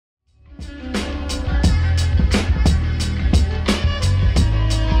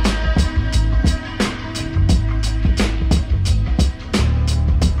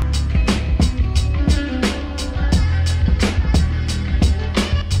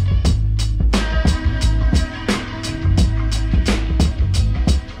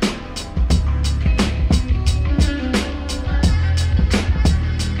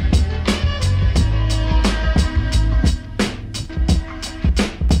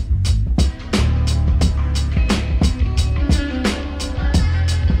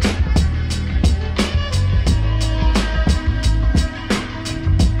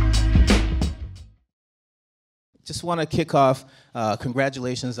want to kick off.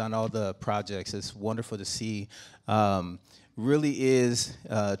 Congratulations on all the projects. It's wonderful to see. Really is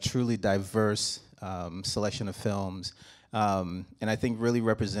a truly diverse selection of films, and I think really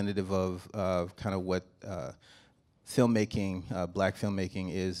representative of kind of what filmmaking, black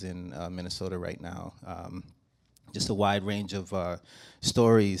filmmaking is in Minnesota right now. Just a wide range of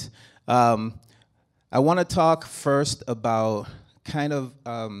stories. I want to talk first about kind of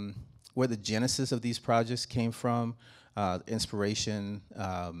where the genesis of these projects came from, inspiration,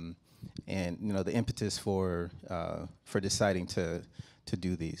 and the impetus for deciding to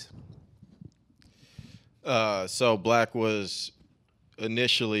do these. So Black was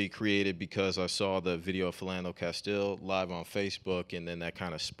initially created because I saw the video of Philando Castile live on Facebook, and then that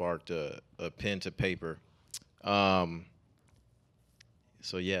kind of sparked a pen to paper.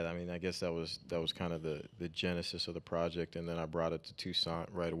 So yeah, I mean, I guess that was kind of the genesis of the project, and then I brought it to Toussaint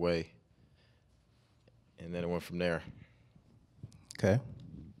right away, and then it went from there. Okay.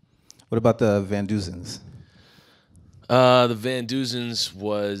 What about the Van Duzens? The Van Duzens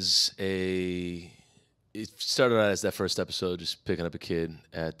was it started out as that first episode, just picking up a kid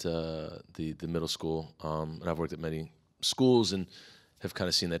at the middle school, and I've worked at many schools and have kind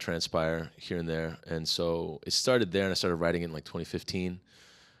of seen that transpire here and there, and so it started there, and I started writing it in like 2015,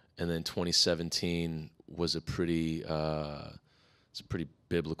 and then 2017 was a pretty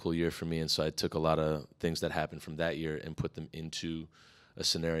biblical year for me, and so I took a lot of things that happened from that year and put them into a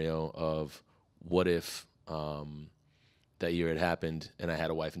scenario of what if that year had happened and I had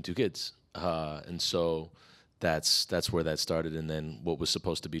a wife and 2 kids, and so that's where that started, and then what was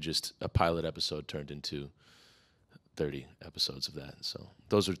supposed to be just a pilot episode turned into 30 episodes of that. So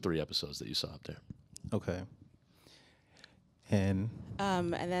those are 3 episodes that you saw up there. Okay. And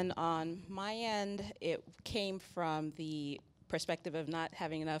then on my end, it came from the perspective of not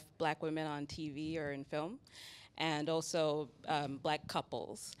having enough black women on TV or in film, and also black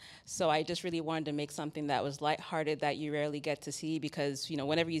couples. So I just really wanted to make something that was lighthearted that you rarely get to see, because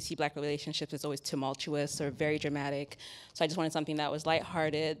whenever you see black relationships, it's always tumultuous or very dramatic. So I just wanted something that was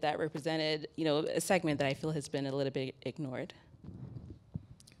lighthearted, that represented a segment that I feel has been a little bit ignored.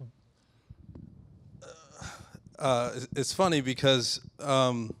 It's funny because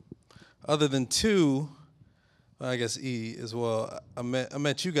other than 2, I guess E as well, I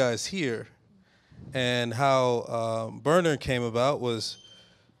met you guys here. And how Burner came about was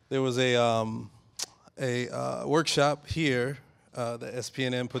there was a workshop here that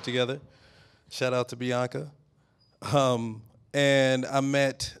SPNN put together. Shout out to Bianca. And I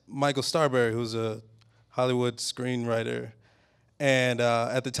met Michael Starberry, who's a Hollywood screenwriter. And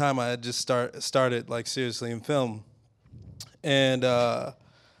at the time, I had just started like seriously in film. And I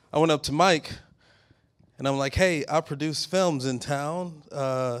went up to Mike, and I'm like, hey, I produce films in town.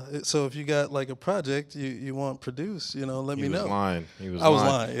 So if you got like a project you want produced, let me know. He was lying. I was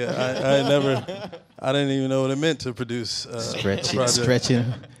lying. Yeah, I didn't even know what it meant to produce stretching.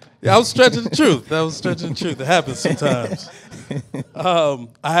 Yeah, I was stretching the truth. It happens sometimes.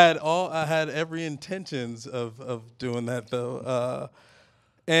 I had every intentions of doing that though.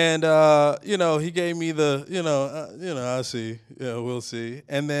 And he gave me the, I see, we'll see.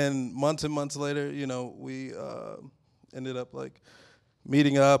 And then months and months later, we ended up like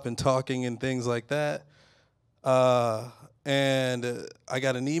meeting up and talking and things like that. And I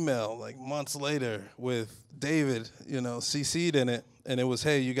got an email like months later with David, CC'd in it, and it was,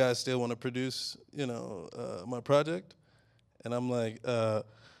 hey, you guys still want to produce, my project? And I'm like,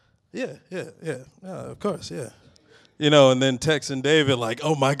 yeah, of course, yeah. And then texting David like,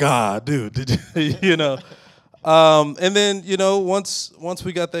 oh my God, dude, did you, and then, once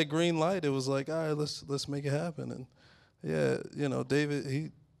we got that green light, it was like, all right, let's make it happen. And yeah, David, he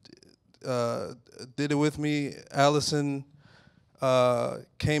did it with me. Alison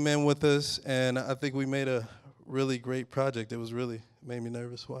came in with us, and I think we made a really great project. It was really made me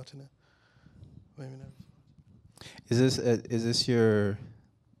nervous watching it. Made me nervous. Is this your?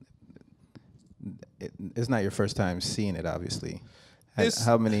 It's not your first time seeing it, obviously.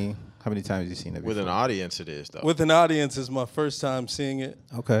 How many times have you seen it before? With an audience, it is, though. With an audience, is my first time seeing it.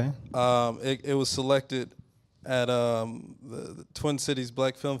 Okay. It was selected at the Twin Cities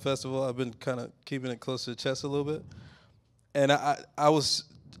Black Film Festival. I've been kind of keeping it close to the chest a little bit, and I was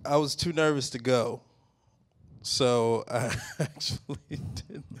too nervous to go, so I actually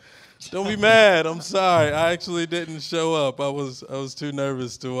didn't. Don't be mad. I'm sorry. I actually didn't show up. I was too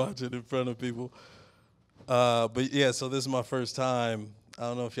nervous to watch it in front of people. But yeah, so this is my first time. I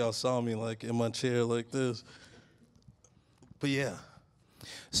don't know if y'all saw me like in my chair like this. But yeah.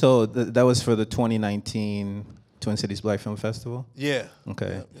 So that was for the 2019 Twin Cities Black Film Festival? Yeah.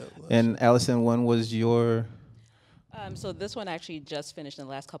 Okay. Yeah, and Alison, when was your So this one actually just finished in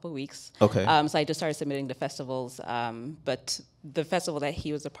the last couple of weeks. Okay. So I just started submitting to festivals, but the festival that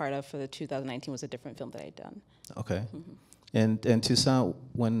he was a part of for the 2019 was a different film that I'd done. Okay. And Toussaint,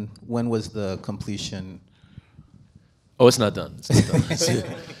 when was the completion? Oh, it's not done. It's not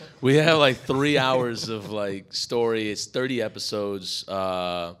done. We have like 3 hours of like story. It's 30 episodes.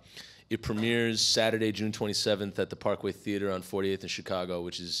 It premieres Saturday, June 27th at the Parkway Theater on 48th in Chicago,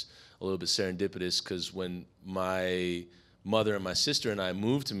 which is a little bit serendipitous because when my mother and my sister and I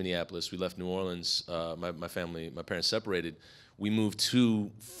moved to Minneapolis, we left New Orleans. My family, my parents separated. We moved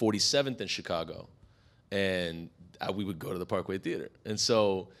to 47th in Chicago, and we would go to the Parkway Theater. And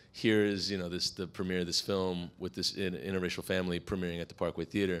so here is, the premiere of this film with this interracial family premiering at the Parkway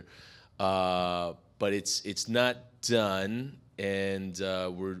Theater. But it's not done, and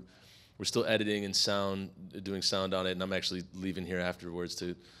we're still editing and doing sound on it. And I'm actually leaving here afterwards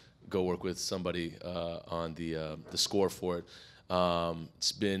to go work with somebody on the score for it.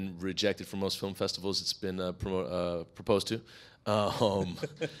 It's been rejected from most film festivals. It's been proposed to.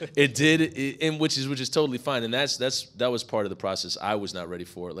 It did, and which is totally fine, and that was part of the process. I was not ready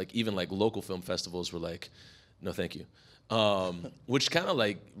for it. Like even like local film festivals were like, no, thank you, which kind of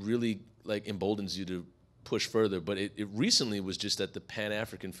like really like emboldens you to push further. But it recently was just at the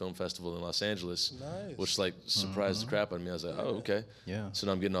Pan-African Film Festival in Los Angeles, which like surprised the crap out of me. I was like, oh, okay. Yeah. So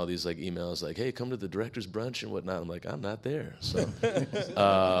now I'm getting all these like emails like, hey, come to the director's brunch and whatnot. I'm like, I'm not there. So,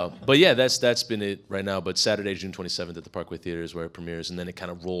 but yeah, that's been it right now. But Saturday, June 27th at the Parkway Theater is where it premieres, and then it kind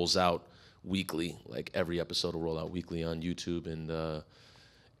of rolls out weekly. Like every episode will roll out weekly on YouTube and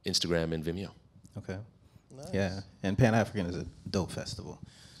Instagram and Vimeo. Okay. Nice. Yeah, and Pan African is a dope festival.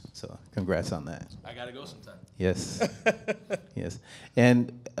 So congrats on that. I gotta go sometime. Yes, yes.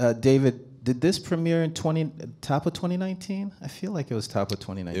 And David, did this premiere in top of 2019? I feel like it was top of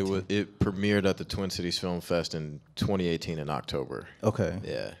 2019. It premiered at the Twin Cities Film Fest in 2018 in October. Okay.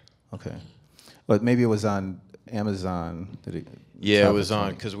 Yeah. Okay. But maybe it was on Amazon. Yeah, it was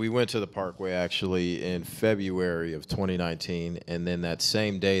on because we went to the Parkway actually in February of 2019, and then that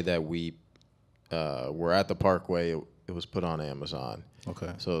same day that we were at the Parkway, it was put on Amazon.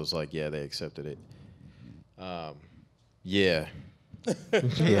 Okay. So it was like, yeah, they accepted it. Yeah.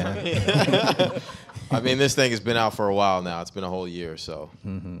 Yeah. I mean, this thing has been out for a while now. It's been a whole year, so.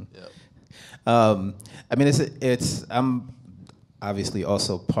 Mm-hmm. Yep. I mean, I'm obviously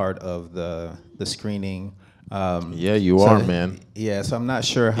also part of the screening. Yeah, you are, man. Yeah, so I'm not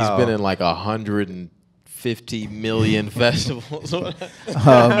sure how. He's been in like 150 million festivals.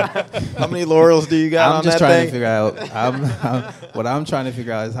 How many laurels do you got on that thing? I'm just trying to figure out. What I'm trying to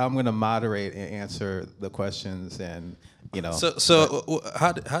figure out is how I'm going to moderate and answer the questions, and So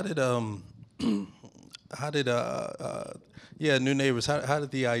how did New Neighbors? How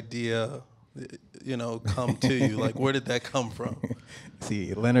did the idea, come to you? Like, where did that come from?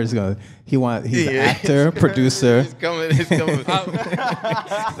 See, Leonard's he's an actor, producer. He's coming. This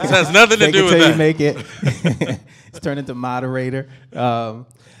has nothing to do with that. You make it. It's turned into moderator.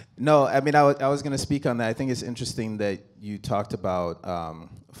 No, I mean, I was going to speak on that. I think it's interesting that you talked about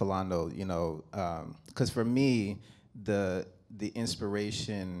Philando, because for me, the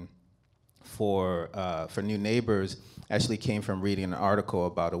inspiration for New Neighbors actually came from reading an article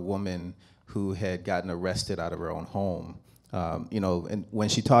about a woman who had gotten arrested out of her own home. And when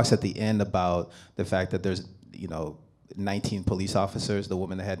she talks at the end about the fact that there's, 19 police officers, the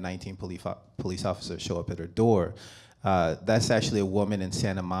woman that had 19 police officers show up at her door, that's actually a woman in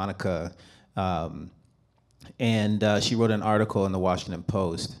Santa Monica. And she wrote an article in the Washington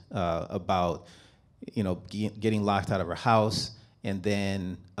Post about, getting locked out of her house, and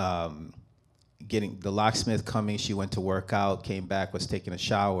then getting the locksmith coming. She went to work out, came back, was taking a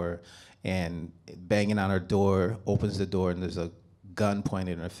shower, and banging on her door, opens the door, and there's a gun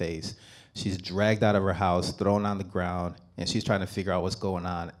pointed in her face. She's dragged out of her house, thrown on the ground, and she's trying to figure out what's going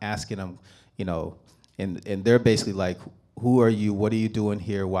on, asking them, and they're basically like, who are you? What are you doing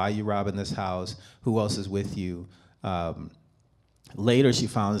here? Why are you robbing this house? Who else is with you? Later, she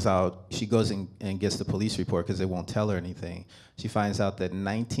finds out, she goes and gets the police report because they won't tell her anything. She finds out that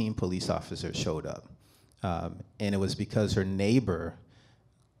 19 police officers showed up. And it was because her neighbor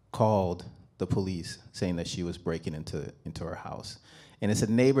called the police saying that she was breaking into her house. And it's a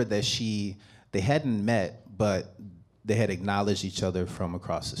neighbor that they hadn't met, but they had acknowledged each other from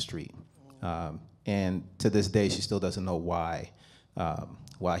across the street. And to this day, she still doesn't know why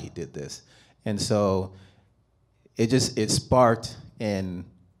he did this. And so it sparked, and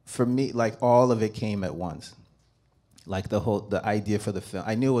for me, like all of it came at once. Like the idea for the film.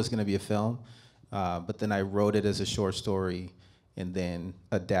 I knew it was gonna be a film, but then I wrote it as a short story and then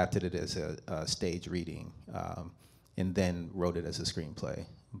adapted it as a stage reading. and then wrote it as a screenplay.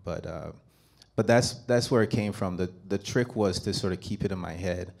 But that's where it came from. The trick was to sort of keep it in my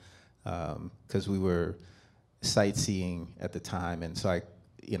head, because we were sightseeing at the time, and so I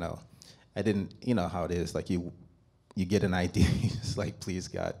didn't, how it is, like you get an idea, it's like, please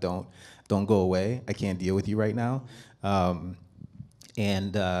God, don't go away. I can't deal with you right now.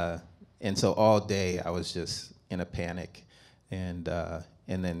 And so all day I was just in a panic, and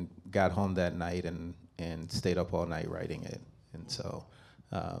then got home that night and stayed up all night writing it. And so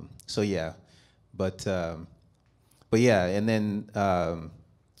yeah, but yeah, and then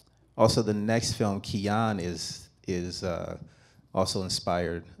also the next film, Kian, is also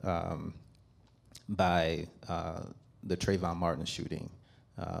inspired by the Trayvon Martin shooting.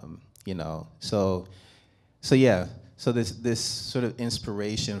 So yeah, so this sort of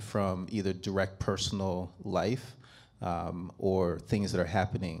inspiration from either direct personal life or things that are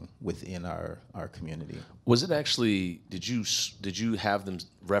happening within our community. Was it actually, did you have them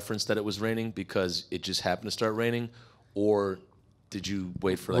reference that it was raining because it just happened to start raining, or did you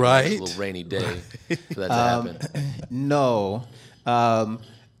wait for like a little rainy day for that to happen? No.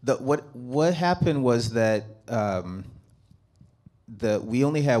 What happened was that we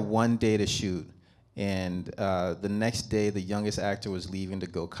only had one day to shoot, and the next day the youngest actor was leaving to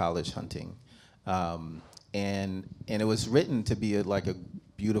go college hunting. And it was written to be like a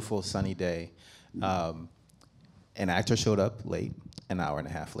beautiful sunny day. An actor showed up late, an hour and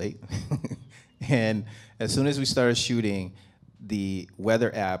a half late. And as soon as we started shooting, the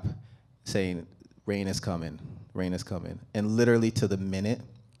weather app saying, rain is coming. And literally to the minute,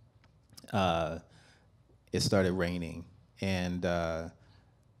 it started raining. And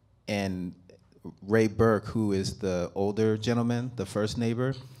Ray Burke, who is the older gentleman, the first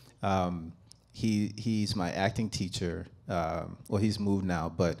neighbor, he's my acting teacher. Well, he's moved now,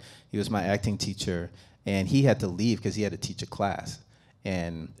 but he was my acting teacher, and he had to leave because he had to teach a class.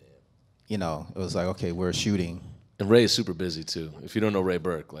 And it was like, okay, we're shooting. And Ray is super busy too. If you don't know Ray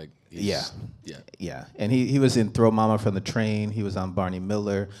Burke, like yeah. And he was in Throw Mama from the Train. He was on Barney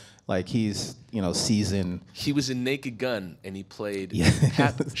Miller. Like he's seasoned. He was in Naked Gun, and he played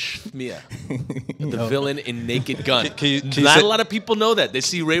Pat Shmia, the villain in Naked Gun. Not a lot of people know that. They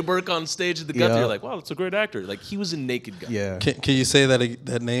see Ray Burke on stage at the Guthrie, they're like, wow, that's a great actor. Like he was in Naked Gun. Yeah. Can you say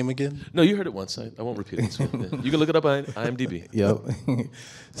that name again? No, you heard it once. I won't repeat it. So, you can look it up on IMDb. Yep.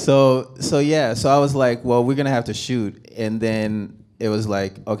 So I was like, well, we're gonna have to shoot, and then it was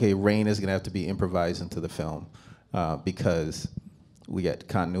like, okay, rain is gonna have to be improvised into the film because we got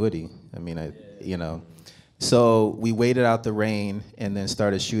continuity. I mean, So we waited out the rain and then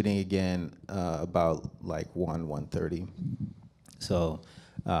started shooting again about like 1:30. So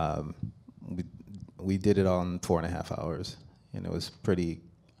we did it on 4.5 hours, and it was pretty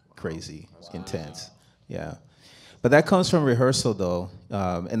crazy, intense. Yeah. But that comes from rehearsal, though,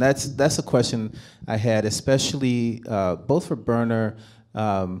 and that's a question I had, especially both for Burner,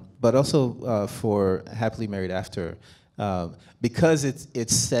 but also for Happily Married After. Because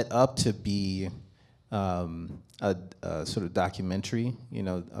it's set up to be a sort of documentary,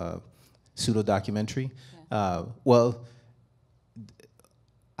 pseudo-documentary. Yeah. Well,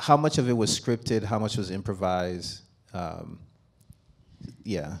 how much of it was scripted? How much was improvised?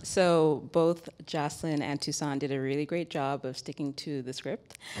 Yeah. So both Jocelyn and Toussaint did a really great job of sticking to the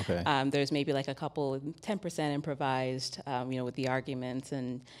script. Okay. There's maybe like a couple, 10% improvised, with the arguments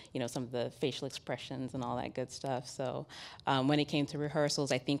and, some of the facial expressions and all that good stuff. So when it came to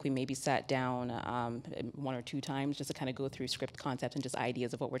rehearsals, I think we maybe sat down 1 or 2 times just to kind of go through script concepts and just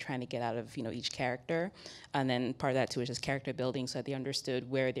ideas of what we're trying to get out of, each character. And then part of that too is just character building so that they understood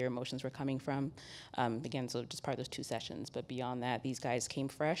where their emotions were coming from. Again, so just part of those 2 sessions. But beyond that, these guys came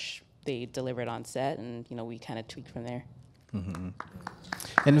fresh. They delivered on set, and we kind of tweaked from there. Mm-hmm.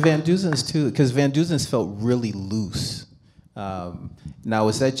 And Van Duzen's too, because Van Duzen's felt really loose. Now,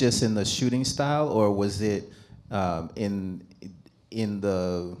 was that just in the shooting style, or was it in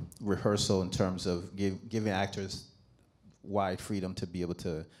the rehearsal in terms of giving actors wide freedom to be able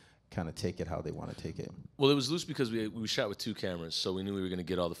to kind of take it how they want to take it? Well, it was loose because we shot with 2 cameras, so we knew we were going to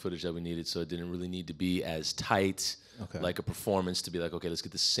get all the footage that we needed, so it didn't really need to be as tight, like a performance, to be like, okay, let's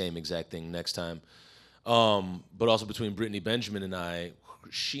get the same exact thing next time. But also between Brittany Benjamin and I,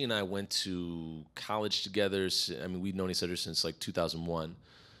 she and I went to college together. I mean, we'd known each other since like 2001.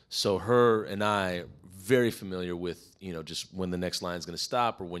 So her and I very familiar with, just when the next line's going to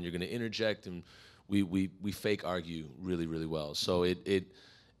stop or when you're going to interject, and we fake argue really, really well. So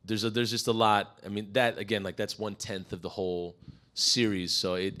there's just a lot. I mean, that again, like that's 1/10 of the whole series.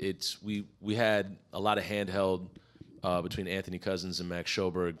 So we had a lot of handheld between Anthony Cousins and Max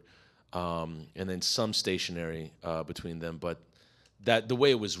Schoberg and then some stationary between them. But that the way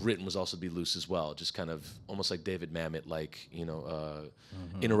it was written was also to be loose as well, just kind of almost like David Mamet, like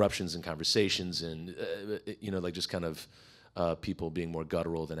interruptions in conversations, and like just kind of people being more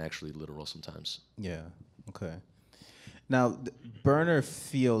guttural than actually literal sometimes. Yeah. Okay. Now, Burner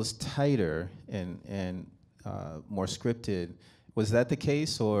feels tighter and more scripted. Was that the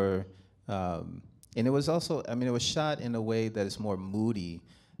case, or? And it was also, I mean, it was shot in a way that is more moody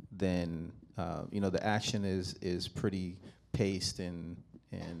than, the action is pretty paced and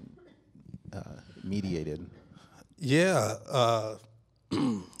mediated. Yeah,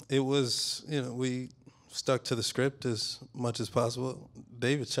 it was. We stuck to the script as much as possible.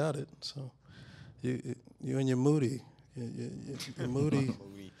 David shot it, so you and your moody, your moody,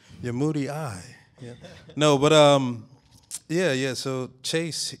 your moody eye. Yeah. No, but yeah. So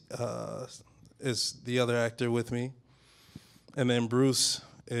Chase is the other actor with me, and then Bruce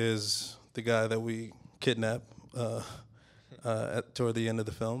is the guy that we kidnap toward the end of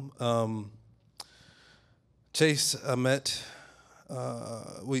the film. Chase, I met.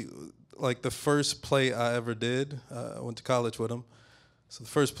 The first play I ever did. I went to college with him. So the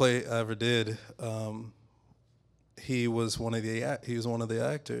first play I ever did, he was one of the actors,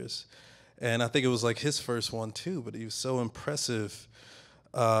 and I think it was like his first one too. But he was so impressive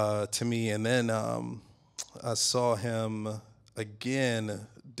to me. And then I saw him again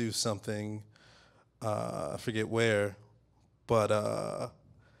do something. I forget where, but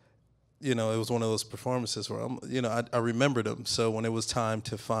it was one of those performances where I remembered him. So when it was time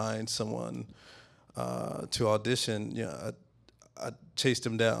to find someone to audition, I chased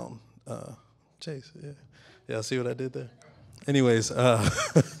him down. Chase, yeah. See what I did there? Anyways,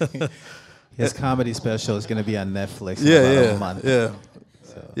 his comedy special is going to be on Netflix in about a month. Yeah.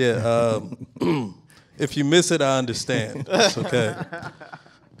 So. Yeah. If you miss it, I understand. It's okay.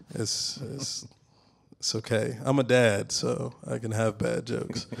 It's okay. I'm a dad, so I can have bad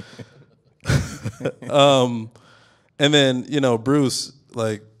jokes. And then Bruce,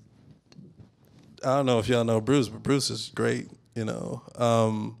 like, I don't know if y'all know Bruce, but Bruce is great.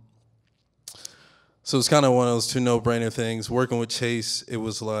 So it's kind of one of those two no-brainer things. Working with Chase, it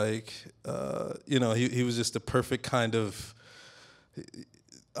was like, he was just the perfect kind of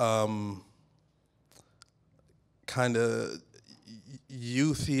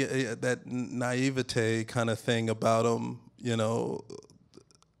youthy, that naivete kind of thing about him,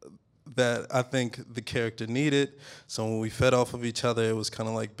 that I think the character needed. So when we fed off of each other, it was kind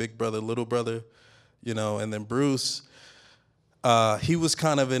of like big brother, little brother, and then Bruce, he was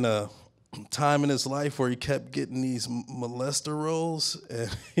kind of in a time in his life where he kept getting these molester roles,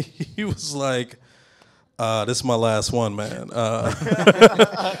 and he was like, this is my last one, man.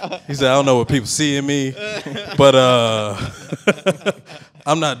 He said, I don't know what people see in me, but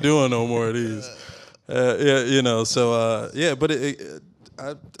I'm not doing no more of these. But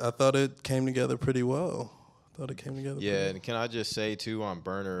I thought it came together pretty well. And can I just say, too, on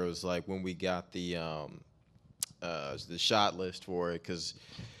Burner, it was like when we got the shot list for it, because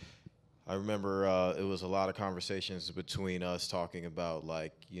I remember it was a lot of conversations between us talking about,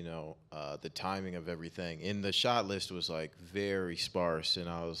 like, the timing of everything. And the shot list was, like, very sparse. And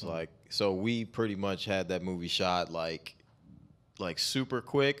I was like, so we pretty much had that movie shot, like super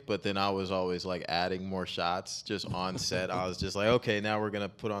quick. But then I was always, like, adding more shots just on set. I was just like, okay, now we're going to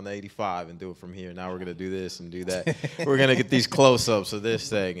put on the 85 and do it from here. Now we're going to do this and do that. We're going to get these close-ups of this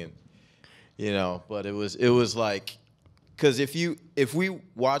thing. And, but it was like, because if we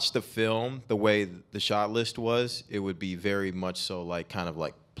watched the film the way the shot list was, it would be very much so like kind of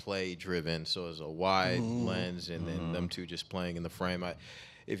like play driven. So it's a wide lens and then them two just playing in the frame.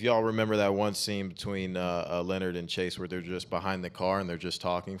 If y'all remember that one scene between Leonard and Chase where they're just behind the car and they're just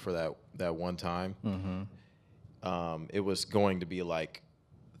talking for that one time, it was going to be like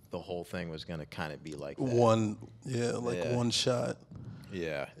the whole thing was going to kind of be like that. One shot.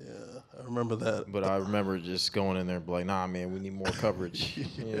 Yeah. I remember that. But I remember just going in there and be like, nah, man, we need more coverage,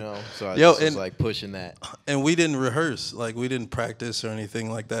 So I was like pushing that. And we didn't rehearse. Like, we didn't practice or anything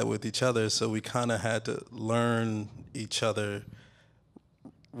like that with each other, so we kind of had to learn each other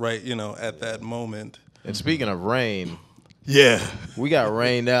right, at that moment. And speaking of rain, we got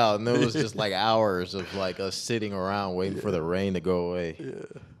rained out, and there was just like hours of like us sitting around waiting for the rain to go away. Yeah.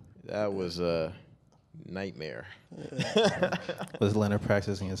 That was a nightmare. Was Leonard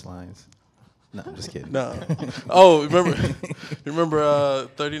practicing his lines? No, I'm just kidding. No. Oh, remember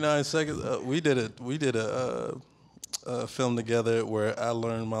 39 seconds? We did a film together where I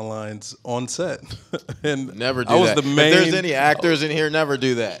learned my lines on set. And Never do I was that. the main. If there's any actors in here, never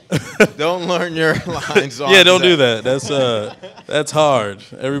do that. Don't learn your lines on Yeah, don't set. do that. That's hard.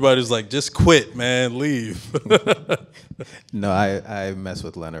 Everybody's like, just quit, man, leave. No, I mess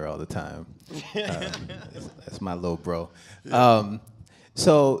with Leonard all the time. That's my little bro.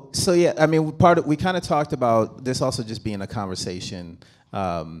 So yeah, I mean, we kind of talked about this also just being a conversation,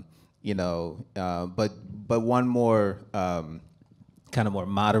 you know, but one more kind of more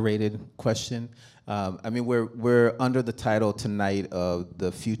moderated question. I mean, we're under the title tonight of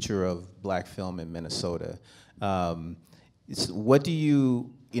the future of black film in Minnesota. What do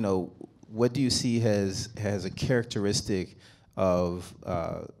you see as a characteristic of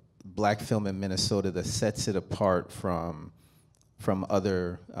black film in Minnesota that sets it apart from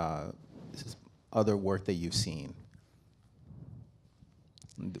other work that you've seen?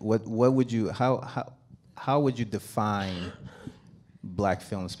 What would you how would you define black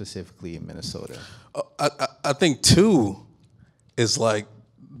film specifically in Minnesota? I think two is like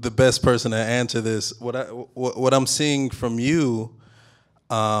the best person to answer this. What I'm seeing from you,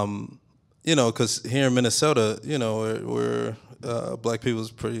 you know, because here in Minnesota, you know, we're black people is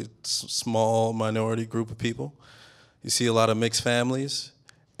a pretty small minority group of people. You see a lot of mixed families,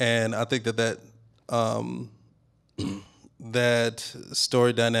 and I think that that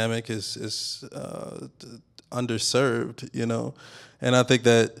story dynamic is underserved, you know, and I think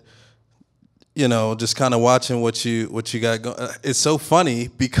that, you know, just kind of watching what you got going. It's so funny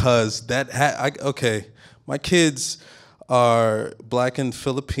because okay, my kids are black and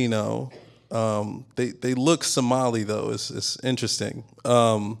Filipino. They look Somali though. It's interesting.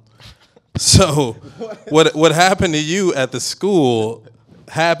 So what happened to you at the school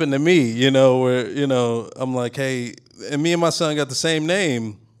happened to me, you know, where, you know, I'm like, hey, and me and my son got the same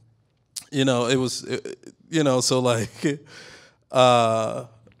name, you know, you know, so like, the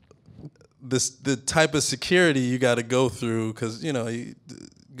type of security you got to go through, because, you know, you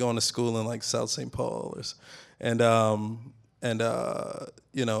going to school in like South St. Paul and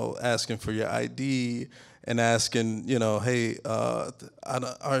you know, asking for your ID and asking, you know, hey, I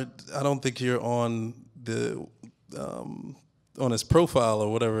don't think you're on the on his profile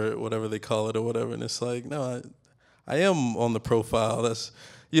or whatever they call it or whatever, and it's like, no, I am on the profile. That's,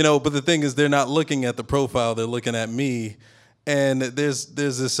 you know, but the thing is, they're not looking at the profile; they're looking at me, and there's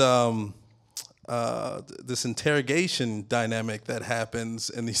this this interrogation dynamic that happens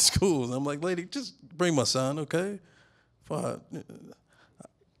in these schools. I'm like, lady, just bring my son, okay? Fine.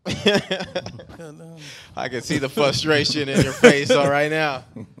 I can see the frustration in your face all right now.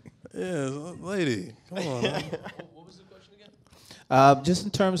 Yeah, lady, come on. Man. What was the question again? Just in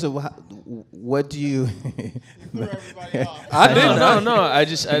terms of what do you? I didn't. No. I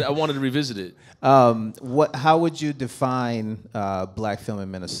wanted to revisit it. How would you define black film in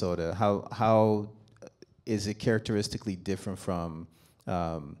Minnesota? How is it characteristically different from,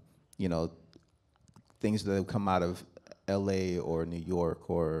 you know, things that have come out of L.A. or New York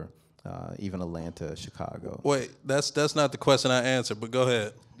or even Atlanta, Chicago? Wait, that's not the question I answered, but go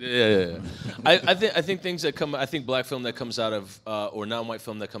ahead. Yeah. I think things that come. I think black film that comes out of or non-white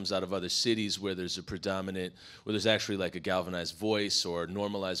film that comes out of other cities where there's a predominant, where there's actually like a galvanized voice or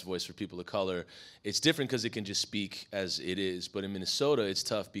normalized voice for people of color. It's different because it can just speak as it is. But in Minnesota, it's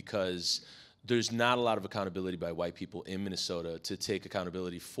tough because there's not a lot of accountability by white people in Minnesota to take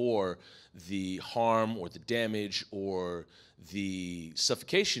accountability for the harm or the damage or the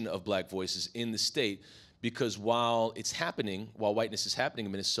suffocation of black voices in the state. Because while whiteness is happening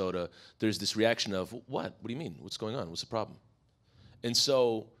in Minnesota, there's this reaction of, what? What do you mean? What's going on? What's the problem? And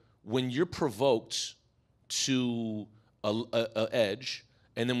so when you're provoked to a edge,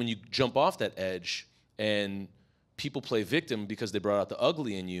 and then when you jump off that edge and people play victim because they brought out the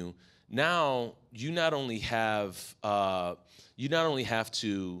ugly in you, now you not only have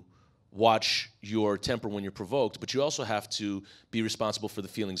to watch your temper when you're provoked, but you also have to be responsible for the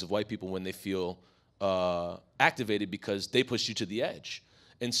feelings of white people when they feel activated because they pushed you to the edge.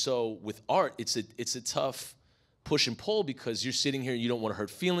 And so with art, it's a tough push and pull because you're sitting here and you don't want to hurt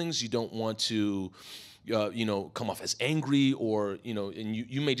feelings, you don't want to come off as angry, or and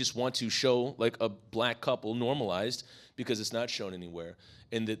you may just want to show like a black couple normalized because it's not shown anywhere.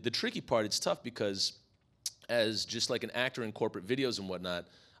 And the tricky part, it's tough because as just like an actor in corporate videos and whatnot,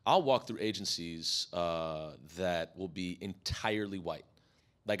 I'll walk through agencies that will be entirely white.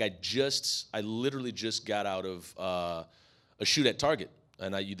 Like I literally just got out of a shoot at Target,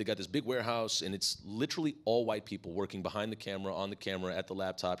 and they got this big warehouse, and it's literally all white people working behind the camera, on the camera, at the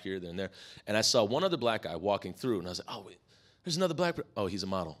laptop, here, there, and there. And I saw one other black guy walking through, and I was like, oh, wait, there's another black. Oh, he's a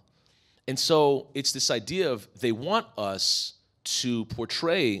model. And so it's this idea of they want us to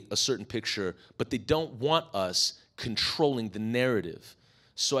portray a certain picture, but they don't want us controlling the narrative.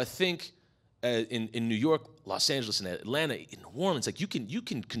 So I think in New York, Los Angeles, and Atlanta, in New Orleans, like you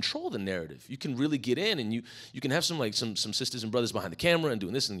can control the narrative. You can really get in, and you can have some sisters and brothers behind the camera and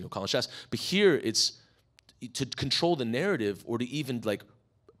doing this and calling shots. But here, it's to control the narrative or to even like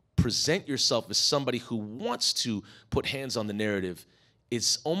present yourself as somebody who wants to put hands on the narrative.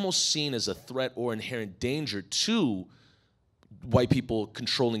 It's almost seen as a threat or inherent danger to white people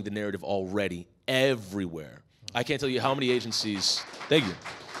controlling the narrative already everywhere. I can't tell you how many agencies. Thank you.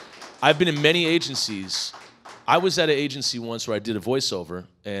 I've been in many agencies. I was at an agency once where I did a voiceover,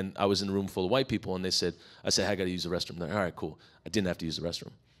 and I was in a room full of white people, and I said, hey, I got to use the restroom. They're like, all right, cool. I didn't have to use the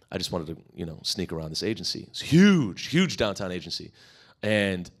restroom. I just wanted to, sneak around this agency. It's a huge downtown agency.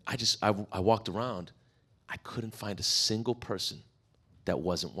 And I walked around. I couldn't find a single person that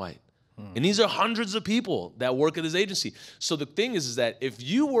wasn't white. And these are hundreds of people that work at this agency. So the thing is that if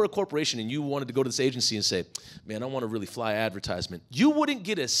you were a corporation and you wanted to go to this agency and say, man, I want a really fly advertisement, you wouldn't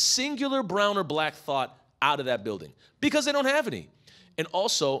get a singular brown or black thought out of that building because they don't have any. And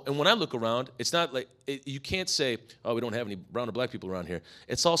also, and when I look around, it's not like, you can't say, oh, we don't have any brown or black people around here.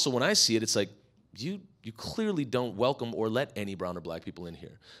 It's also, when I see it, it's like, you clearly don't welcome or let any brown or black people in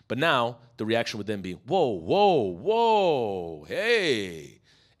here. But now, the reaction would then be, whoa, hey.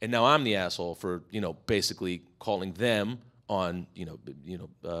 And now I'm the asshole for, basically calling them on,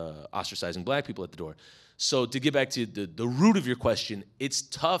 ostracizing black people at the door. So to get back to the root of your question, it's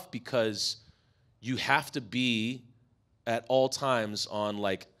tough because you have to be at all times on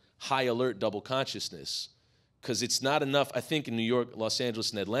like high alert double consciousness, because it's not enough. I think in New York, Los Angeles,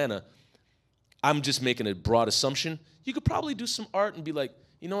 and Atlanta, I'm just making a broad assumption. You could probably do some art and be like,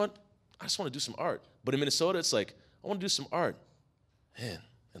 you know what? I just want to do some art. But in Minnesota, it's like, I want to do some art. Man.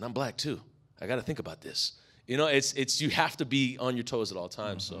 And I'm black too. I got to think about this. It's you have to be on your toes at all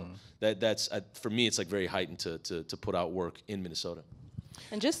times. So that's for me, it's like very heightened to put out work in Minnesota.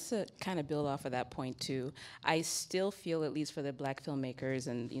 And just to kind of build off of that point too, I still feel, at least for the black filmmakers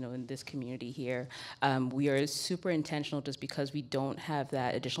and in this community here, we are super intentional just because we don't have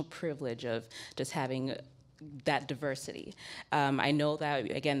that additional privilege of just having that diversity. I know that,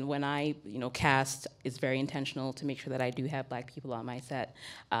 again, when I cast, it's very intentional to make sure that I do have black people on my set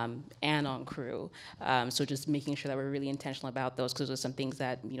and on crew. So just making sure that we're really intentional about those, because there's some things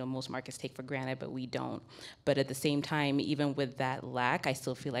that most markets take for granted, but we don't. But at the same time, even with that lack, I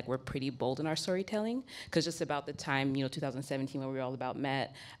still feel like we're pretty bold in our storytelling, because just about the time 2017 when we were all about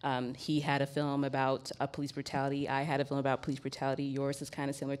Met, he had a film about police brutality. I had a film about police brutality. Yours is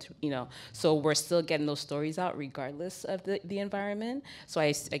kind of similar to so we're still getting those stories out regardless of the environment. So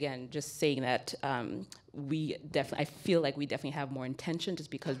again, just saying that I feel like we definitely have more intention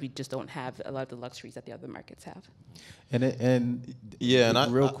just because we just don't have a lot of the luxuries that the other markets have.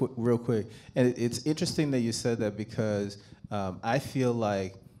 Real quick, and it's interesting that you said that, because I feel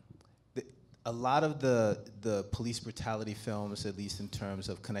like a lot of the police brutality films, at least in terms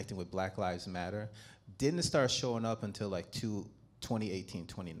of connecting with Black Lives Matter, didn't start showing up until like 2018,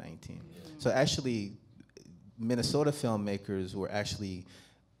 2019. So actually, Minnesota filmmakers were actually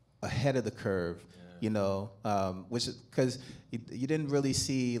ahead of the curve, which is because you didn't really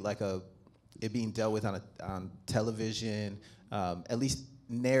see like it being dealt with on television, at least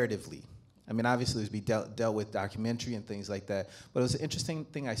narratively. I mean, obviously, it was dealt with documentary and things like that. But it was an interesting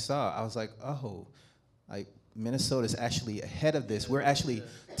thing I saw. I was like, oh, like Minnesota's actually ahead of this. We're actually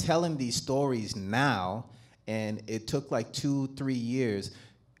telling these stories now, and it took like 2-3 years.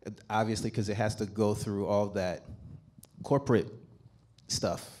 Obviously, because it has to go through all that corporate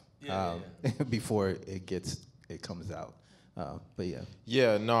stuff before it comes out. But yeah.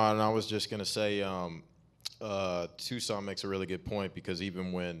 Yeah, no, and I was just gonna say, Toussaint makes a really good point, because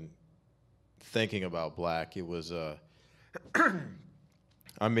even when thinking about black, it was,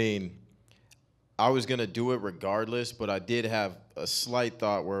 I mean, I was gonna do it regardless, but I did have a slight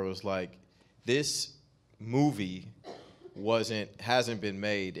thought where it was like, this movie hasn't been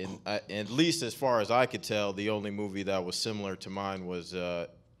made, and at least as far as I could tell, the only movie that was similar to mine was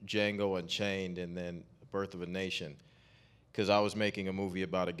Django Unchained, and then Birth of a Nation, because I was making a movie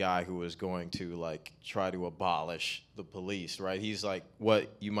about a guy who was going to like try to abolish the police, right? He's like what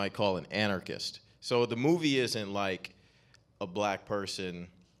you might call an anarchist. So the movie isn't like a black person,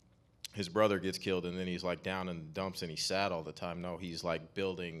 his brother gets killed and then he's like down in the dumps and he's sad all the time. No, he's like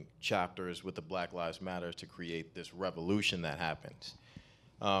building chapters with the Black Lives Matter to create this revolution that happens.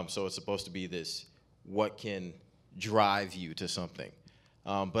 So it's supposed to be this, what can drive you to something?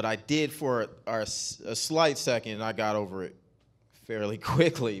 But I did for a slight second, and I got over it fairly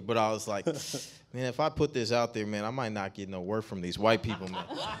quickly. But I was like, man, if I put this out there, man, I might not get no word from these white people, man.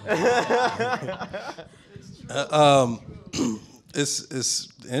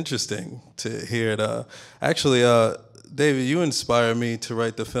 It's interesting to hear it. Actually, David, you inspired me to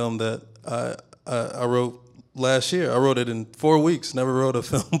write the film that I wrote last year. I wrote it in 4 weeks. Never wrote a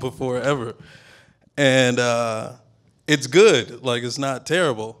film before ever, and it's good. Like, it's not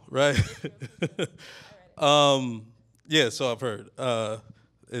terrible, right? Yeah. So I've heard.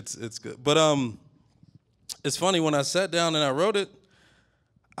 It's good, but it's funny, when I sat down and I wrote it,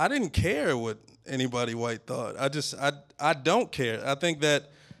 I didn't care what anybody white thought. I don't care. I think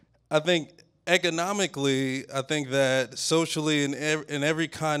economically, I think that socially, in every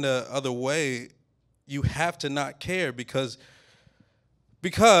kind of other way, you have to not care, because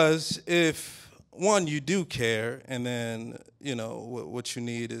if, one, you do care, and then, you know, what you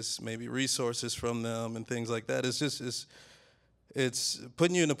need is maybe resources from them and things like that. It's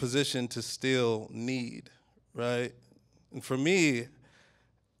putting you in a position to still need, right? And for me,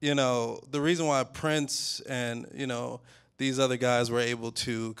 you know, the reason why Prince and, you know, these other guys were able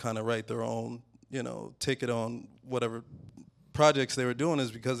to kind of write their own, you know, ticket on whatever projects they were doing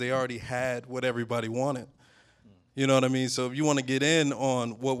is because they already had what everybody wanted. You know what I mean? So if you want to get in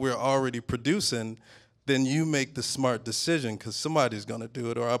on what we're already producing, then you make the smart decision, because somebody's going to do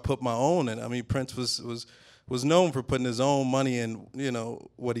it, or I put my own in. I mean, Prince was known for putting his own money in, you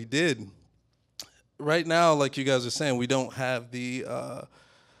know, what he did. Right now, like you guys are saying, we don't have the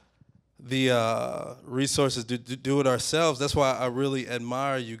resources to do it ourselves. That's why I really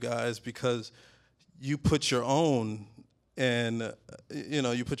admire you guys, because you put your own, and you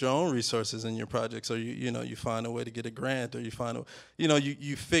know, you put your own resources in your projects, or you find a way to get a grant, or you find a,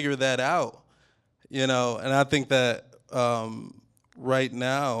 you figure that out, you know. And I think that right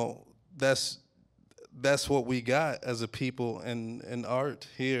now that's what we got as a people in art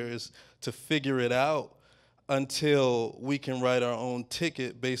here, is to figure it out until we can write our own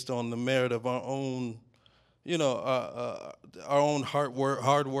ticket based on the merit of our own, you know, our own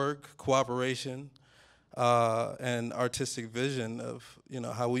hard work, cooperation, and artistic vision of, you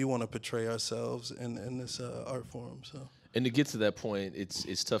know, how we want to portray ourselves in this art form. So. And to get to that point,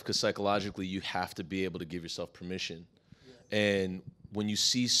 it's tough, because psychologically you have to be able to give yourself permission. Yeah. And when you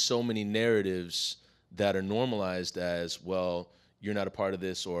see so many narratives that are normalized as, well, you're not a part of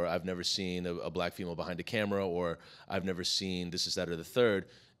this, or I've never seen a black female behind a camera, or I've never seen this, that, or the third,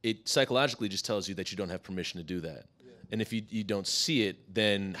 it psychologically just tells you that you don't have permission to do that. Yeah. And if you don't see it,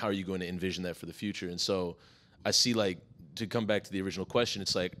 then how are you going to envision that for the future? And so I see, like, to come back to the original question,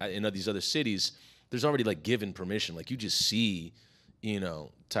 it's like in these other cities, there's already, like, given permission. Like, you just see, you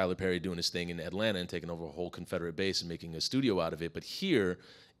know, Tyler Perry doing his thing in Atlanta and taking over a whole Confederate base and making a studio out of it. But here,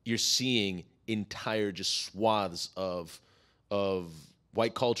 you're seeing entire just swaths of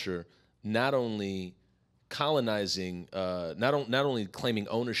white culture, not only colonizing, not only claiming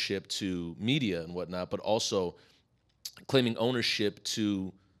ownership to media and whatnot, but also claiming ownership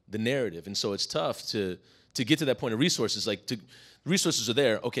to the narrative. And so it's tough to get to that point of resources. Like, the resources are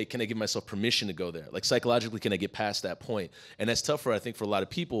there. Okay, can I give myself permission to go there? Like, psychologically, can I get past that point? And that's tough I think, for a lot of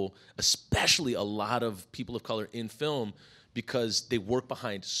people, especially a lot of people of color in film, because they work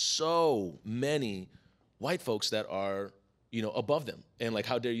behind so many white folks that are, you know, above them. And, like,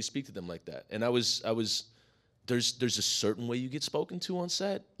 how dare you speak to them like that? And there's a certain way you get spoken to on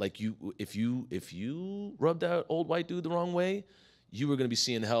set. Like, if you rubbed that old white dude the wrong way, you were gonna be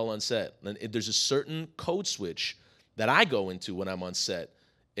seeing hell on set. And there's a certain code switch that I go into when I'm on set.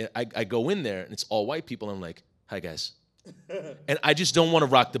 I go in there and it's all white people, and I'm like, hi guys. And I just don't want to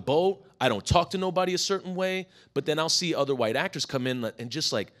rock the boat. I don't talk to nobody a certain way. But then I'll see other white actors come in and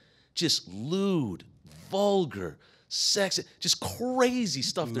just lewd, vulgar, sexy, just crazy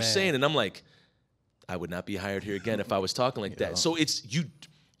stuff they're saying. And I'm like, I would not be hired here again if I was talking like that. So it's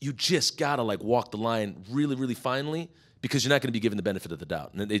you just gotta, like, walk the line really, really finely, because you're not gonna be given the benefit of the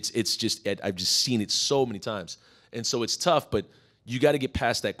doubt. And it's just, I've just seen it so many times. And so it's tough, but you gotta get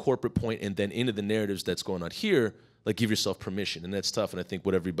past that corporate point and then into the narratives that's going on here. Like, give yourself permission, and that's tough. And I think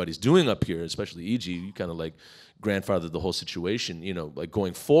what everybody's doing up here, especially EG, you kind of, like, grandfathered the whole situation, you know, like,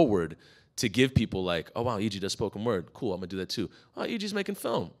 going forward, to give people, like, oh wow, EG does spoken word, cool, I'm gonna do that too. Oh, EG's making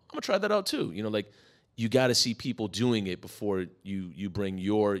film, I'm gonna try that out too. You know, like, you gotta see people doing it before you bring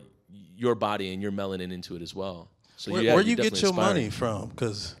your body and your melanin into it as well. So where you get your money from?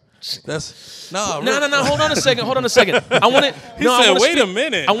 Because that's no. Hold on a second. I want to. He said, "Wait a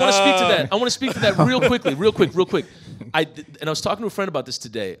minute." I want to speak to that. I want to speak to that real quick. I was talking to a friend about this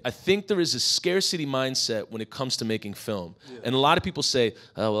today. I think there is a scarcity mindset when it comes to making film, and a lot of people say,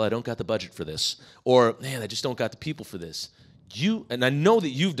 "Oh well, I don't got the budget for this," or "Man, I just don't got the people for this." and I know that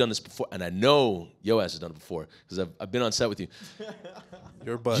you've done this before, and I know yo ass has done it before because I've been on set with you.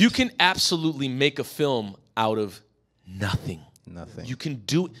 Your butt. You can absolutely make a film out of nothing. Nothing. You can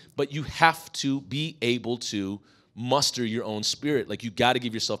do it, but you have to be able to muster your own spirit. Like, you got to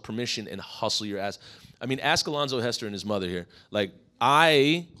give yourself permission and hustle your ass. I mean, ask Alonzo Hester and his mother here. Like,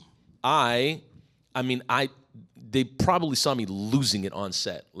 they probably saw me losing it on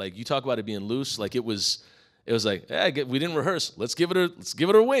set. Like, you talk about it being loose. Like, it was like, hey, we didn't rehearse. Let's give it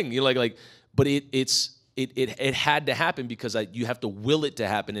a wing. You know, but it had to happen because you have to will it to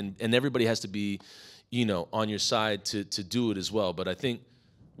happen, and everybody has to be, you know, on your side to do it as well. But I think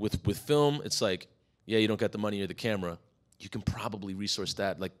with film, it's like, yeah, you don't got the money or the camera. You can probably resource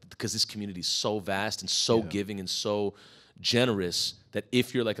that, like, because this community is so vast and so giving and so generous that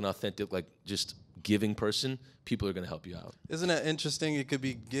if you're like an authentic, like, just giving person, people are going to help you out. Isn't that interesting? It could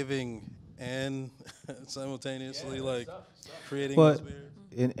be giving and simultaneously like creating this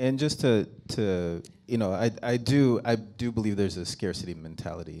weird. And just to you know, I do believe there's a scarcity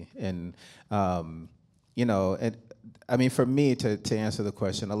mentality, and you know, and I mean, for me to answer the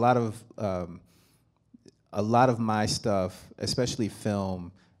question, a lot of my stuff, especially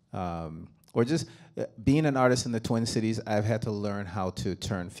film, or just being an artist in the Twin Cities, I've had to learn how to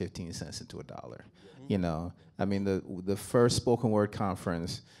turn 15 cents into $1. You know, I mean, the first spoken word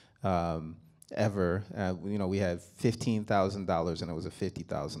conference ever, you know, we had $15,000 and it was a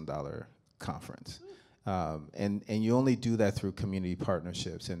 $50,000 conference. And you only do that through community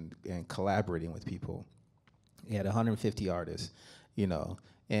partnerships and collaborating with people. You had 150 artists, you know.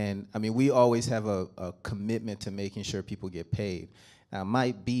 And I mean, we always have a commitment to making sure people get paid. Now, it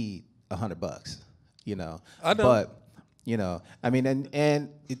might be $100, you know. I know. But, you know, I mean, and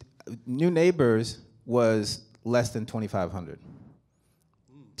New Neighbors was less than $2,500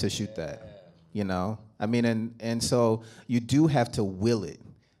 to shoot that, you know. I mean, and so you do have to will it,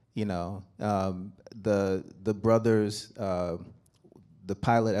 you know. The Brothers, the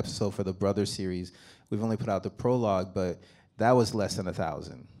pilot episode for the Brothers series, we've only put out the prologue, but that was less than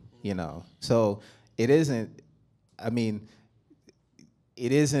 1,000, you know. So it isn't, I mean,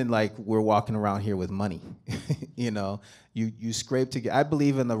 it isn't like we're walking around here with money, you know. You scrape together. I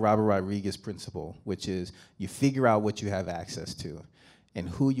believe in the Robert Rodriguez principle, which is you figure out what you have access to and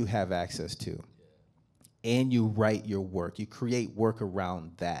who you have access to, and you write your work. You create work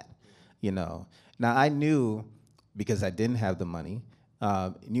around that, you know. Now, I knew, because I didn't have the money,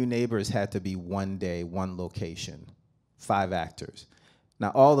 New Neighbors had to be one day, one location, 5 actors.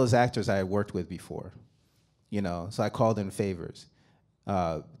 Now, all those actors I had worked with before, you know, so I called in favors.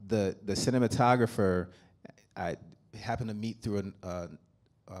 The cinematographer, I happened to meet through an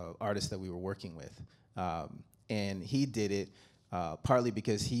artist that we were working with. And he did it partly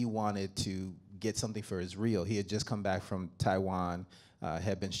because he wanted to get something for his reel. He had just come back from Taiwan,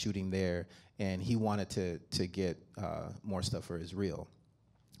 had been shooting there, and he wanted to get more stuff for his reel.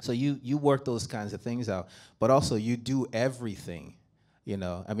 So you work those kinds of things out, but also you do everything, you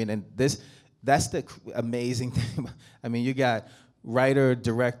know. I mean, and that's the amazing thing. I mean, you got writer,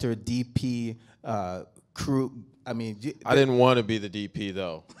 director, DP, crew. I mean, I didn't want to be the DP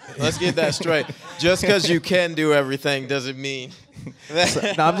though. Let's get that straight. Just because you can do everything doesn't mean.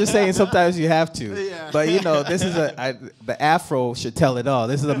 No, I'm just saying sometimes you have to. Yeah. But you know, this is the afro should tell it all.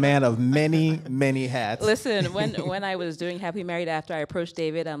 This is a man of many, many hats. Listen, when I was doing Happily Married After, I approached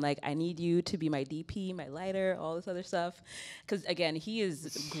David. I'm like, I need you to be my DP, my lighter, all this other stuff. Because again, he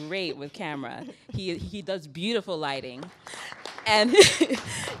is great with camera. He does beautiful lighting. And,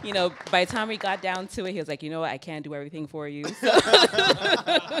 you know, by the time we got down to it, he was like, you know what, I can't do everything for you. So.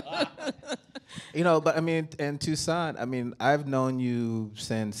 You know, but I mean, and Toussaint, I mean, I've known you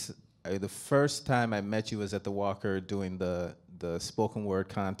since the first time I met you was at the Walker doing the spoken word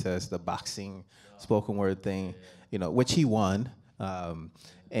contest, the boxing spoken word thing, you know, which he won.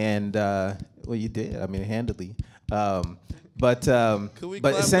 And, well, you did, I mean, handily. But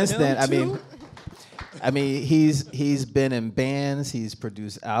since then, I mean, he's been in bands, he's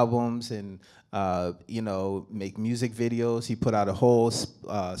produced albums, and you know, make music videos. He put out a whole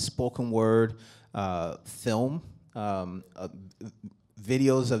spoken word film, videos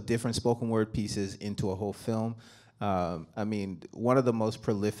of different spoken word pieces into a whole film. I mean, one of the most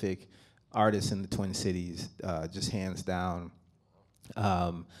prolific artists in the Twin Cities, just hands down.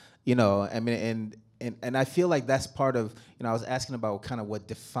 You know, I mean, and I feel like that's part of, you know, I was asking about kind of what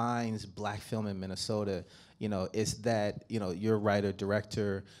defines black film in Minnesota. You know, is that, you know, you're a writer,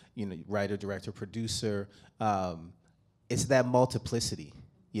 director, you know, writer, director, producer. It's that multiplicity,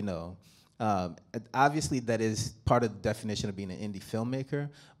 you know. Obviously, that is part of the definition of being an indie filmmaker,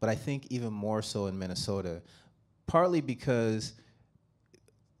 but I think even more so in Minnesota, partly because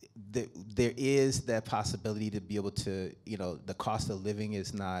there is that possibility to be able to, the cost of living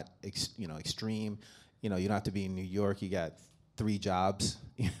is not, extreme. You don't have to be in New York. You got 3 jobs.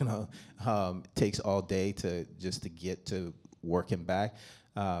 Takes all day to get to work and back.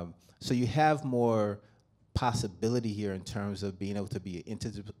 So you have more possibility here in terms of being able to be an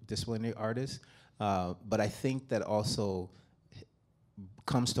interdisciplinary artist. But I think that also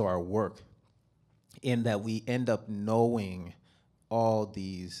comes to our work in that we end up knowing all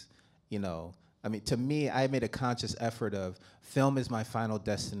these, to me, I made a conscious effort of film is my final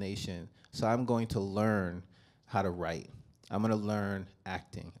destination, so I'm going to learn how to write. I'm going to learn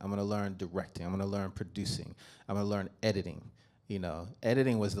acting. I'm going to learn directing. I'm going to learn producing. I'm going to learn editing.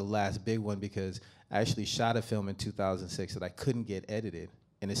 Editing was the last big one because I actually shot a film in 2006 that I couldn't get edited,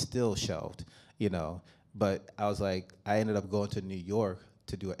 and it's still shelved, But I was like, I ended up going to New York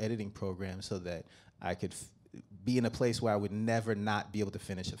to do an editing program so that I could be in a place where I would never not be able to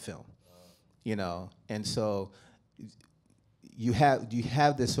finish a film, And so you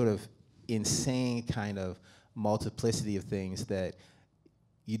have this sort of insane kind of multiplicity of things that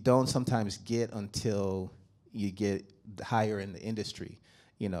you don't sometimes get until you get higher in the industry,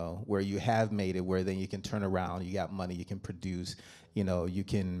 where you have made it, where then you can turn around, you got money, you can produce, you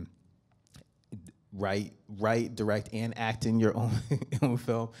can write, direct, and act in your own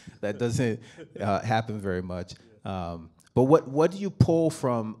film. That doesn't happen very much. But what do you pull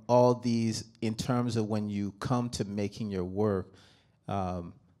from all these in terms of when you come to making your work?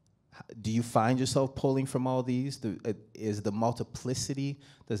 Do you find yourself pulling from all these? Is the multiplicity,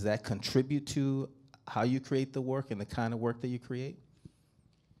 does that contribute to how you create the work and the kind of work that you create?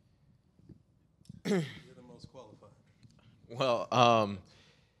 You're the most qualified. Well,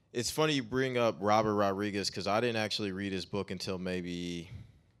 it's funny you bring up Robert Rodriguez because I didn't actually read his book until maybe,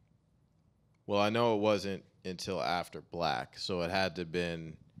 I know it wasn't until after Black, so it had to have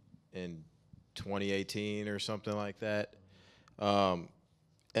been in 2018 or something like that.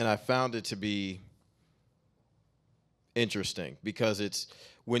 And I found it to be interesting because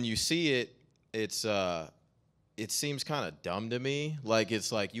when you see it, it seems kind of dumb to me. Like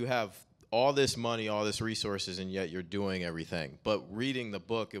it's like you have all this money, all this resources, and yet you're doing everything. But reading the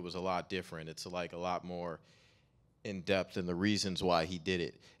book, it was a lot different. It's like a lot more in depth in the reasons why he did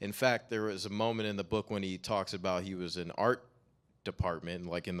it. In fact, there was a moment in the book when he talks about he was in art department,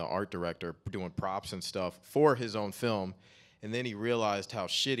 like in the art director, doing props and stuff for his own film. And then he realized how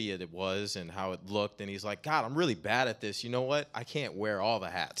shitty it was and how it looked. And he's like, God, I'm really bad at this. You know what? I can't wear all the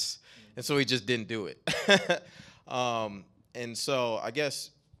hats. And so he just didn't do it. And so I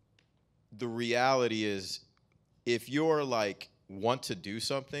guess the reality is if you're like want to do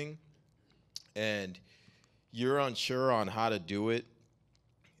something and you're unsure on how to do it,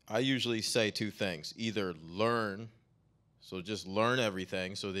 I usually say 2 things. Either learn, so just learn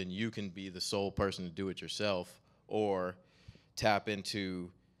everything so then you can be the sole person to do it yourself, or tap into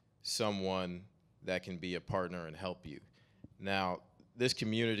someone that can be a partner and help you. Now, this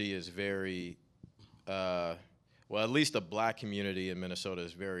community is very, at least the Black community in Minnesota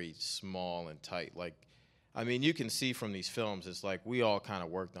is very small and tight. Like, I mean, you can see from these films, it's like we all kind of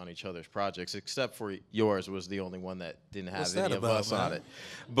worked on each other's projects, except for yours was the only one that didn't have any of us on it.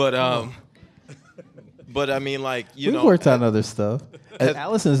 But, but I mean, like, you know. We've worked on other stuff.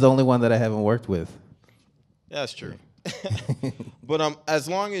 Alison's the only one that I haven't worked with. That's true. But as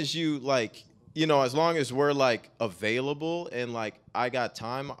long as you, like, you know, as long as we're, like, available and, like, I got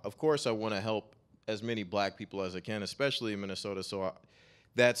time, of course I want to help as many Black people as I can, especially in Minnesota. So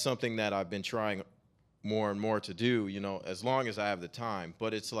that's something that I've been trying more and more to do, you know, as long as I have the time.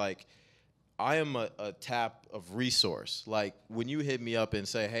 But it's like I am a tap of resource. Like when you hit me up and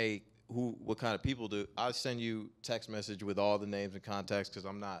say, hey, what kind of people do, I send you text message with all the names and contacts because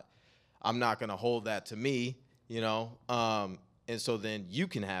I'm not going to hold that to me, you know. And so then you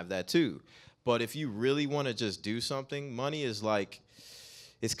can have that too. But if you really want to just do something, money is like,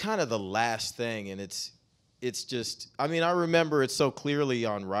 it's kind of the last thing, and it's just, I mean, I remember it so clearly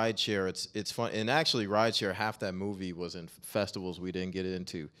on Rideshare. It's fun, and actually Rideshare, half that movie was in festivals we didn't get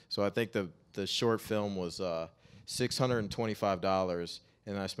into. So I think the short film was $625,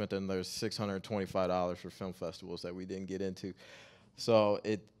 and I spent another $625 for film festivals that we didn't get into. So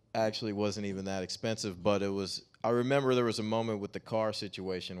it actually wasn't even that expensive, but it was, I remember there was a moment with the car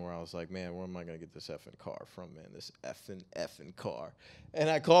situation where I was like, man, where am I going to get this effing car from, man? This effing car. And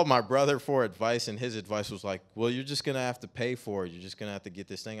I called my brother for advice, and his advice was like, well, you're just going to have to pay for it. You're just going to have to get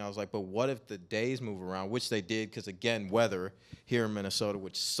this thing. I was like, but what if the days move around, which they did, because, again, weather here in Minnesota,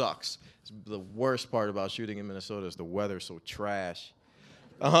 which sucks. It's the worst part about shooting in Minnesota is the weather's so trash.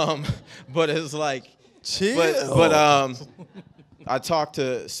 But it's like, Chill. But I talked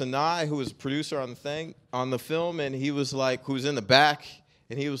to Sinai, who was a producer on the film, and he was like, who's in the back,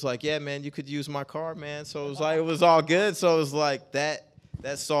 and he was like, yeah, man, you could use my car, man. So it was like, it was all good. So it was like that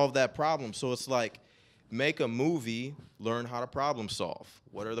solved that problem. So it's like, make a movie, learn how to problem solve.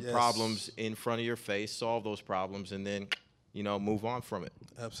 What are the problems in front of your face? Solve those problems, and then, move on from it.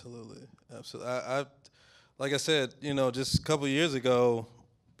 Absolutely. I like I said, just a couple of years ago,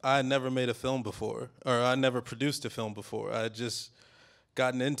 I had never made a film before, or I never produced a film before. I had just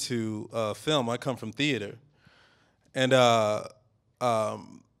gotten into film. I come from theater, and I've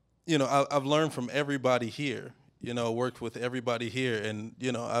learned from everybody here. Worked with everybody here, and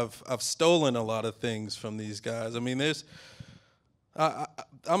I've stolen a lot of things from these guys. I mean,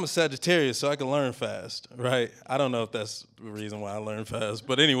 I'm a Sagittarius, so I can learn fast, right? I don't know if that's the reason why I learn fast,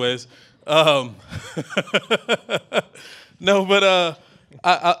 but anyways, no, but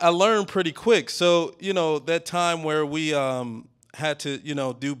I learned pretty quick. So that time where we had to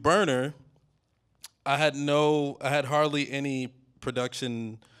do Burner, I had hardly any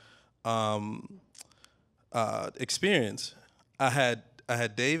production experience. I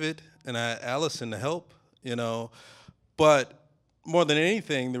had David and I had Alison to help, but more than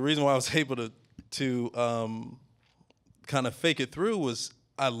anything, the reason why I was able to kind of fake it through was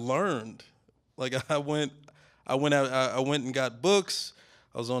I learned. Like I went and got books.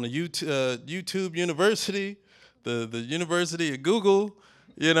 I was on a YouTube University, the University of Google.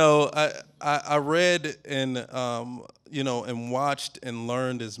 I read and and watched and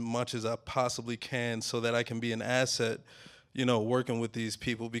learned as much as I possibly can so that I can be an asset, working with these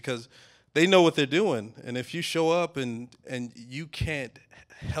people, because they know what they're doing. And if you show up and you can't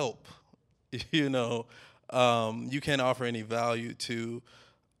help, you can't offer any value to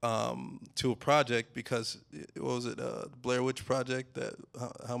a project, because what was it, Blair Witch Project? That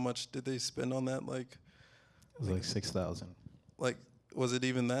how much did they spend on that? Like, It was like 6,000. Like, was it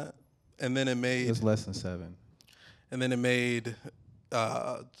even that? And then it made. It was less than 7. And then it made.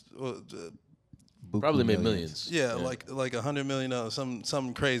 Probably made millions. Yeah, like $100 million,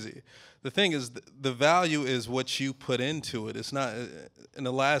 something crazy. The thing is, the value is what you put into it. It's not, and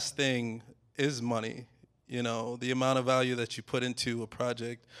the last thing is money. The amount of value that you put into a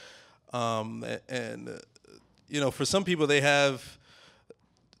project, and for some people they have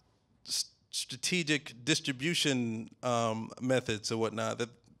strategic distribution methods or whatnot that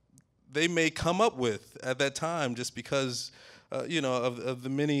they may come up with at that time, just because of the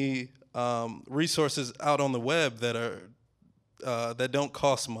many resources out on the web that are that don't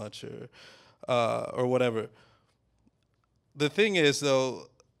cost much or whatever. The thing is, though,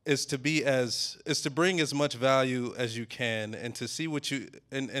 is to bring as much value as you can, and to see what you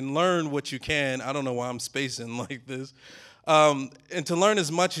and learn what you can. I don't know why I'm spacing like this, and to learn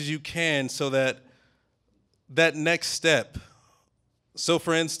as much as you can, so that next step. So,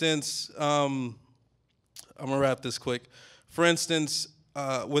 for instance, I'm gonna wrap this quick. For instance,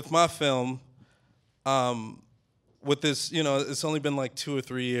 with my film, with this, it's only been like 2 or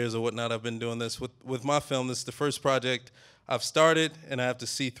 3 years or whatnot I've been doing this. With my film, this is the first project I've started and I have to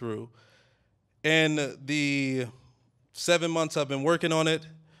see through. And the 7 months I've been working on it,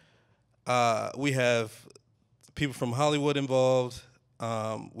 we have people from Hollywood involved.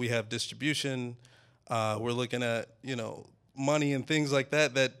 We have distribution. We're looking at, money and things like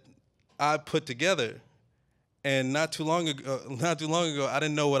that I put together. And not too long ago, I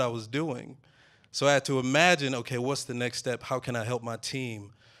didn't know what I was doing. So I had to imagine, okay, what's the next step? How can I help my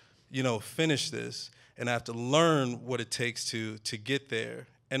team, finish this? And I have to learn what it takes to get there.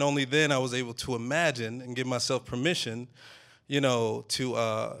 And only then I was able to imagine and give myself permission,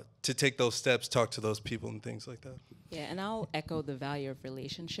 to take those steps, talk to those people and things like that. Yeah, and I'll echo the value of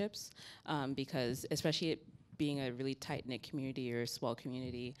relationships, because especially being a really tight-knit community or small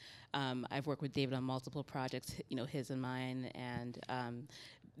community, I've worked with David on multiple projects, his and mine, and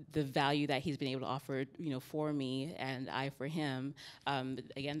the value that he's been able to offer, for me and I for him,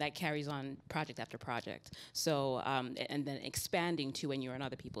 again, that carries on project after project. So, and then expanding to when you're on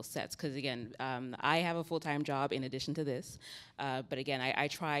other people's sets. Because again, I have a full-time job in addition to this. But again, I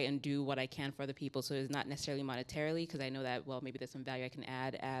try and do what I can for other people. So it's not necessarily monetarily, because I know that, well, maybe there's some value I can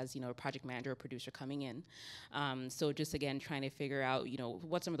add as, a project manager or producer coming in. So just again, trying to figure out,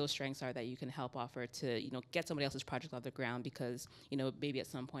 what some of those strengths are that you can help offer to, get somebody else's project off the ground, because, maybe at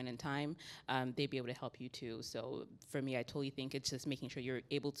some point in time, they'd be able to help you too. So for me, I totally think it's just making sure you're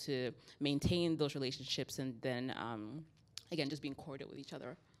able to maintain those relationships, and then, again, just being cordial with each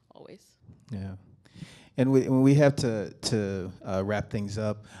other always. Yeah. And we have to wrap things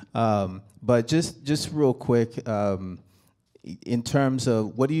up, but just real quick, in terms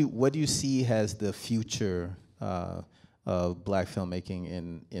of what do you see as the future of Black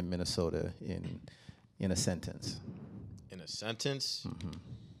filmmaking in Minnesota in a sentence? In a sentence?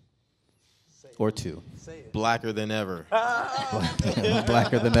 Or two. Blacker than ever.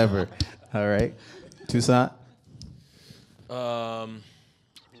 Blacker than ever. All right. Toussaint? I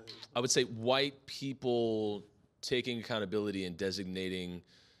would say white people taking accountability and designating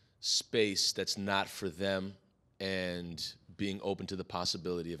space that's not for them and being open to the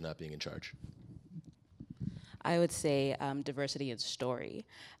possibility of not being in charge. I would say diversity in story,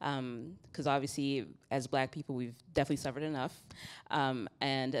 because obviously as Black people we've definitely suffered enough,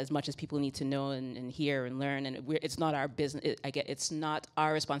 and as much as people need to know and hear and learn, and it's not our business. It's not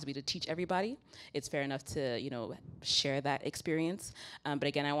our responsibility to teach everybody. It's fair enough to share that experience, but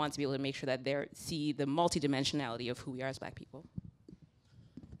again, I want to be able to make sure that they see the multidimensionality of who we are as Black people.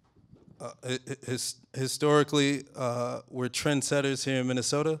 Historically, we're trendsetters here in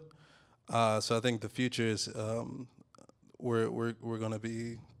Minnesota. So I think the future is we're going to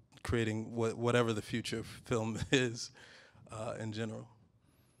be creating whatever the future of film is in general.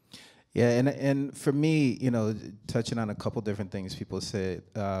 Yeah, and for me, touching on a couple different things people said.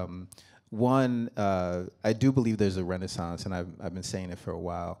 One, I do believe there's a renaissance, and I've been saying it for a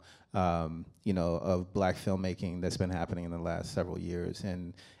while. Of Black filmmaking that's been happening in the last several years,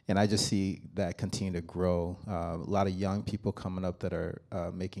 and I just see that continue to grow. A lot of young people coming up that are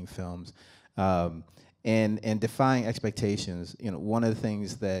making films, and defying expectations. One of the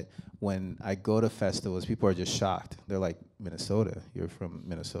things that when I go to festivals, people are just shocked. They're like, Minnesota? You're from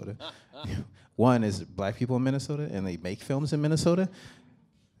Minnesota? One is Black people in Minnesota, and they make films in Minnesota.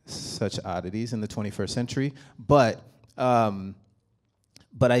 Such oddities in the 21st century, but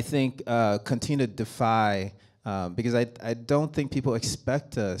I think continue to defy, because I don't think people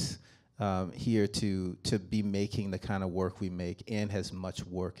expect us here to be making the kind of work we make and as much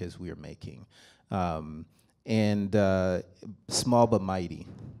work as we are making, and small but mighty.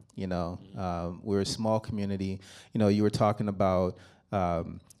 We're a small community. You were talking about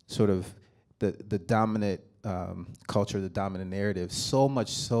sort of the dominant culture, the dominant narrative, so much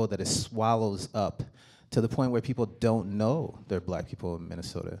so that it swallows up to the point where people don't know they're Black people in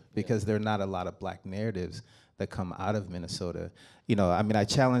Minnesota because there are not a lot of Black narratives that come out of Minnesota. I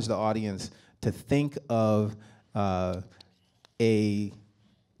challenge the audience to think of a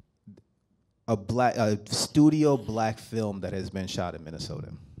studio Black film that has been shot in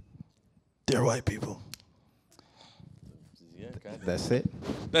Minnesota. They're white people. That's it?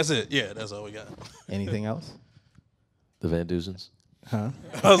 That's it. Yeah, that's all we got. Anything else? The Van Duzens. Huh?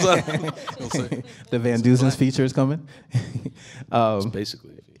 I was like, The Van Duzens feature is coming. It's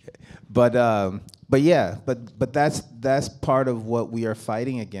basically. But that's part of what we are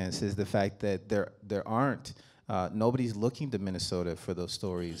fighting against is the fact that there aren't nobody's looking to Minnesota for those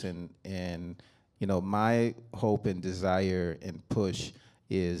stories, and my hope and desire and push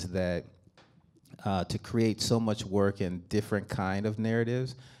is that to create so much work in different kind of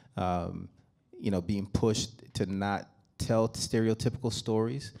narratives, being pushed to not tell stereotypical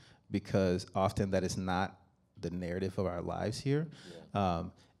stories because often that is not the narrative of our lives here,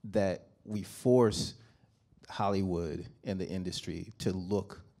 that we force Hollywood and the industry to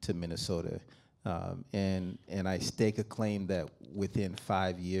look to Minnesota. And I stake a claim that within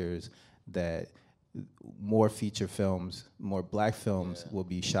 5 years that more feature films, more Black films will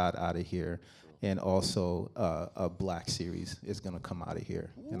be shot out of here, and also a Black series is going to come out of here.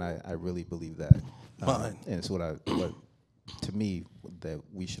 And I really believe that. And it's what to me, that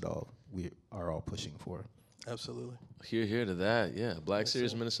we are all pushing for. Absolutely. Here to that, yeah. Black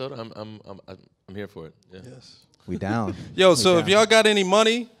series in Minnesota. I'm here for it. Yeah. Yes. We down. Yo, so if y'all got any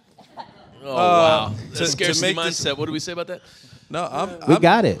money, Oh wow, to scarcity make mindset. What do we say about that? no, We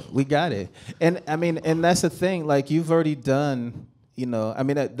got it. And and that's the thing. Like you've already done.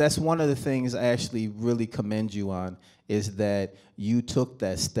 That's one of the things I actually really commend you on is that you took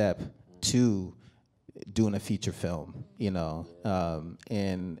that step to doing a feature film,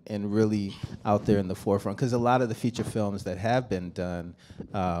 and really out there in the forefront. Because a lot of the feature films that have been done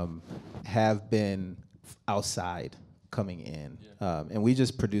have been outside coming in. And we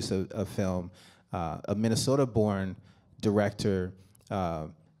just produced a film, a Minnesota-born director,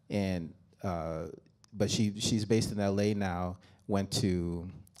 but she's based in LA now, went to,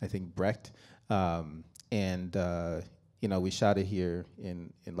 I think, Brecht, and we shot it here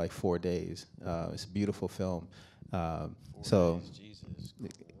in like 4 days. It's a beautiful film. Yeah,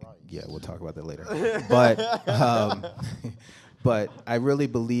 we'll talk about that later. But I really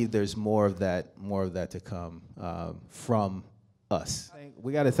believe there's more of that to come from us.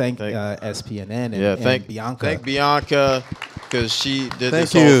 We got to thank SPNN and, thank Bianca. Thank Bianca, because she did Thank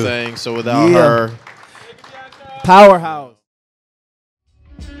this you. whole thing. So without Yeah. her, Powerhouse.